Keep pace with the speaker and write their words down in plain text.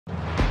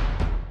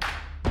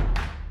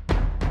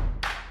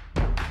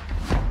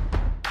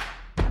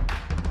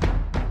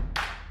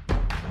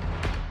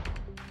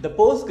The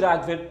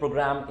postgraduate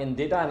program in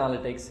data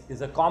analytics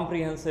is a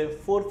comprehensive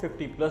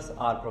 450+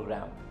 hour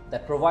program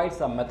that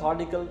provides a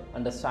methodical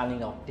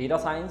understanding of data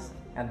science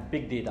and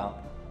big data,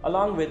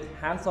 along with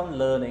hands-on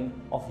learning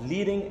of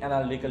leading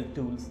analytical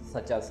tools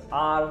such as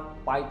R,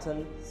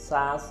 Python,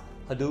 SAS,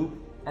 Hadoop,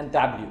 and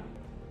Tableau.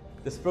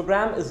 This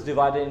program is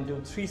divided into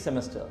 3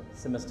 semesters.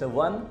 Semester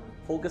 1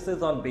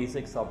 focuses on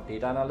basics of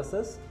data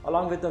analysis,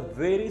 along with a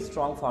very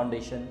strong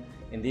foundation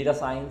in data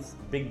science,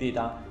 big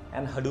data,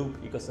 and Hadoop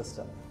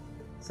ecosystem.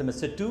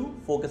 Semester 2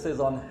 focuses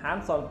on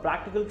hands-on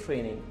practical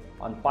training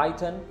on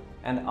Python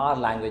and R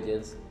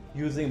languages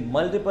using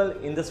multiple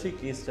industry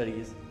case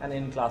studies and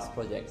in-class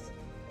projects.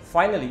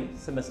 Finally,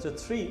 Semester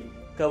 3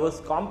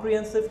 covers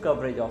comprehensive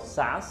coverage of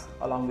SAS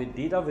along with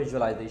data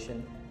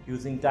visualization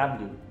using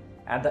Tableau.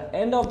 At the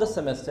end of the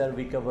semester,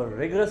 we cover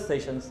rigorous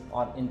sessions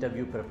on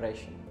interview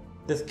preparation.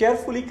 This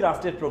carefully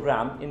crafted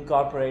program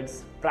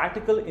incorporates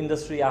practical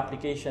industry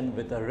application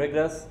with a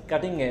rigorous,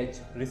 cutting-edge,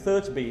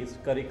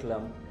 research-based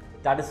curriculum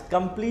that is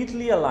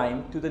completely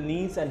aligned to the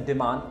needs and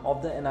demand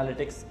of the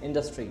analytics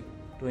industry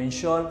to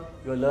ensure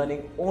you are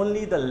learning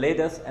only the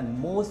latest and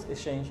most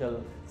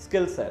essential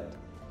skill set.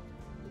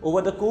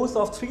 Over the course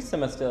of 3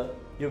 semesters,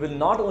 you will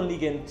not only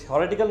gain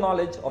theoretical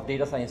knowledge of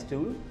data science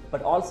tools,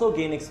 but also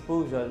gain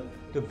exposure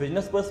to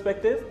business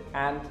perspective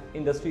and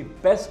industry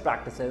best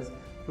practices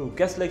through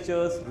guest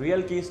lectures,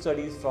 real case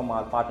studies from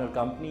our partner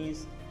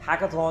companies,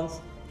 hackathons,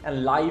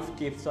 and live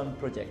Capstone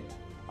project.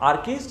 Our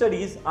case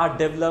studies are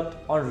developed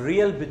on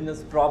real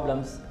business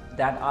problems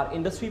that our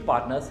industry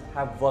partners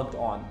have worked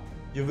on.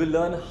 You will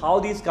learn how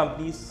these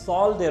companies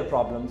solve their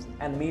problems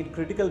and made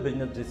critical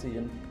business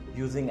decisions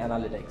using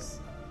analytics.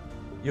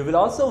 You will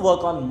also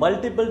work on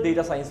multiple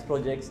data science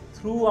projects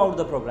throughout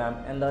the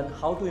program and learn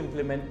how to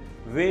implement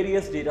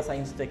various data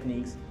science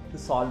techniques to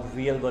solve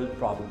real-world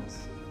problems.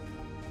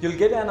 You'll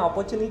get an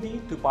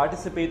opportunity to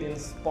participate in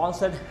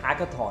sponsored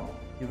hackathon.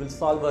 You will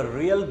solve a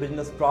real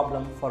business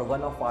problem for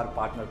one of our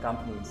partner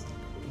companies.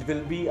 It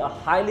will be a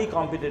highly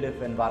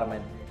competitive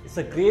environment. It's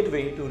a great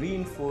way to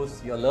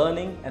reinforce your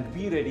learning and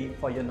be ready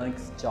for your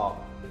next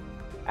job.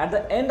 At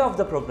the end of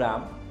the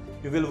program,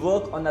 you will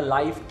work on a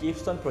live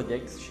Capstone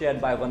project shared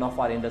by one of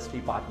our industry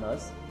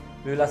partners.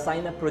 We will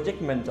assign a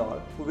project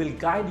mentor who will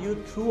guide you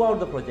throughout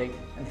the project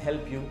and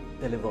help you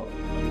deliver.